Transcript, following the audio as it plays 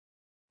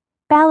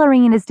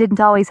Ballerinas didn't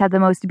always have the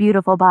most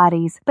beautiful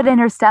bodies, but in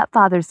her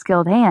stepfather's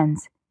skilled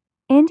hands,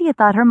 India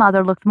thought her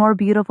mother looked more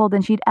beautiful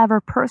than she'd ever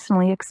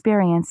personally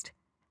experienced.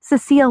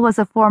 Cecile was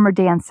a former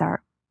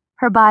dancer,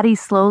 her body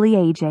slowly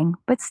aging,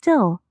 but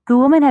still, the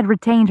woman had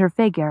retained her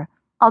figure,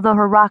 although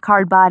her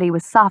rock-hard body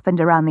was softened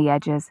around the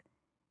edges.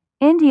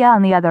 India,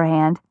 on the other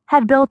hand,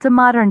 had built a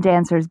modern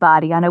dancer's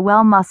body on a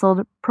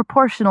well-muscled,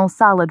 proportional,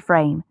 solid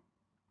frame.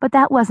 But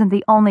that wasn't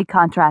the only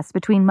contrast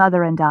between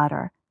mother and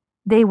daughter.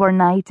 They were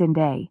night and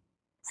day.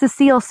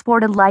 Cecile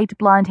sported light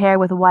blonde hair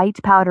with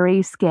white,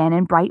 powdery skin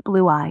and bright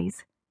blue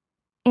eyes.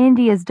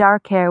 India's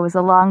dark hair was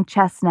a long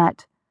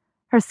chestnut,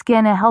 her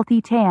skin a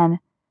healthy tan,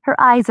 her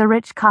eyes a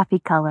rich coffee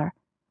color.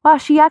 While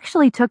she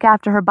actually took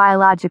after her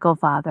biological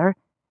father,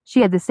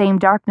 she had the same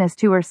darkness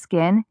to her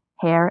skin,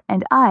 hair,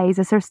 and eyes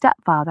as her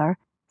stepfather,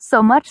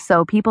 so much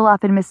so people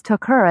often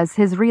mistook her as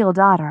his real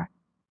daughter.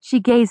 She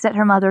gazed at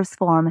her mother's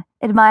form,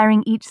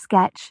 admiring each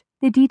sketch,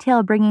 the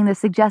detail bringing the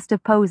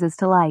suggestive poses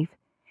to life.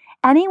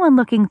 Anyone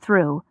looking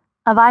through,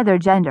 of either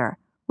gender,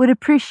 would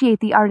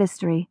appreciate the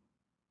artistry,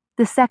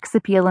 the sex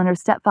appeal in her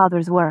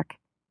stepfather's work.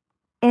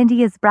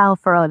 India's brow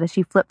furrowed as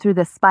she flipped through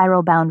the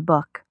spiral-bound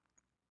book,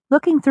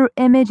 looking through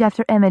image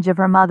after image of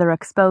her mother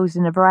exposed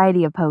in a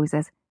variety of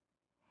poses.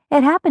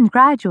 It happened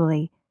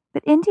gradually,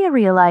 but India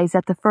realized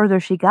that the further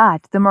she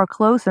got, the more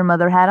clothes her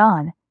mother had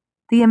on.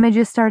 The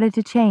images started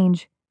to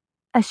change.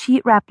 A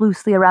sheet wrapped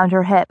loosely around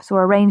her hips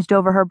or arranged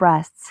over her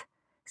breasts.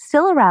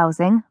 Still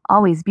arousing,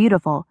 always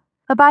beautiful,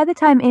 but by the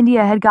time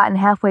India had gotten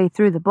halfway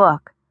through the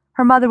book,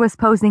 her mother was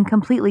posing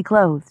completely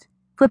clothed.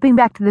 Flipping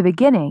back to the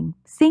beginning,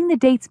 seeing the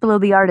dates below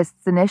the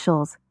artist's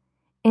initials,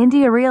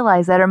 India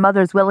realized that her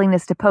mother's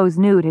willingness to pose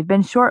nude had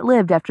been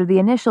short-lived after the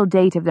initial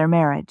date of their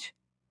marriage.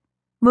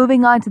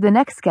 Moving on to the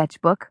next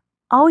sketchbook,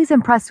 always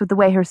impressed with the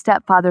way her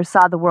stepfather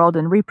saw the world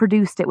and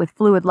reproduced it with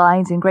fluid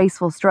lines and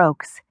graceful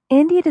strokes,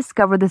 India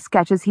discovered the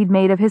sketches he'd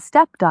made of his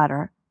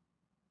stepdaughter.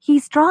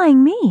 "He's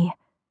drawing me!"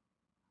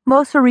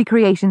 Most were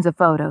recreations of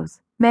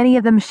photos. Many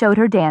of them showed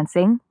her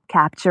dancing,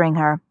 capturing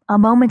her, a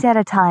moment at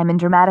a time in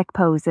dramatic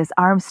poses,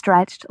 arms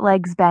stretched,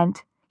 legs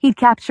bent. He'd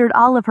captured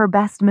all of her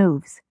best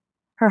moves.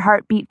 Her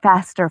heart beat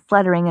faster,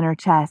 fluttering in her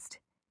chest.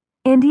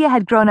 India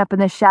had grown up in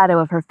the shadow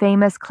of her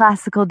famous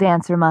classical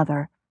dancer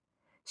mother.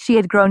 She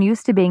had grown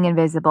used to being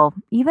invisible,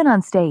 even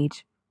on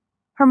stage.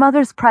 Her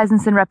mother's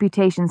presence and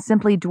reputation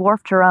simply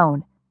dwarfed her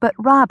own. But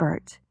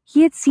Robert,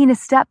 he had seen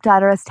his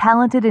stepdaughter as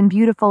talented and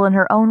beautiful in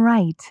her own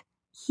right.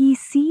 "He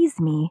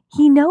sees me.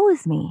 He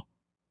knows me."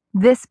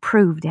 This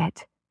proved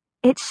it.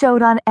 It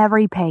showed on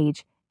every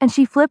page, and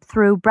she flipped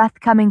through, breath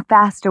coming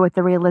faster with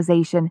the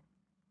realization.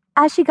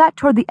 As she got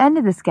toward the end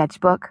of the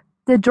sketchbook,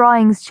 the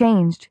drawings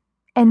changed.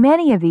 In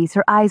many of these,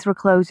 her eyes were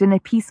closed in a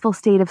peaceful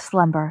state of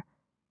slumber.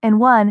 In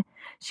one,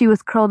 she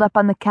was curled up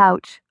on the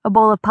couch, a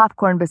bowl of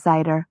popcorn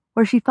beside her,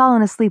 where she'd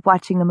fallen asleep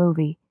watching a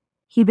movie.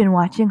 He'd been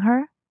watching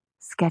her?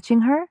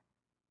 Sketching her?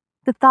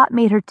 The thought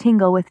made her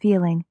tingle with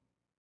feeling.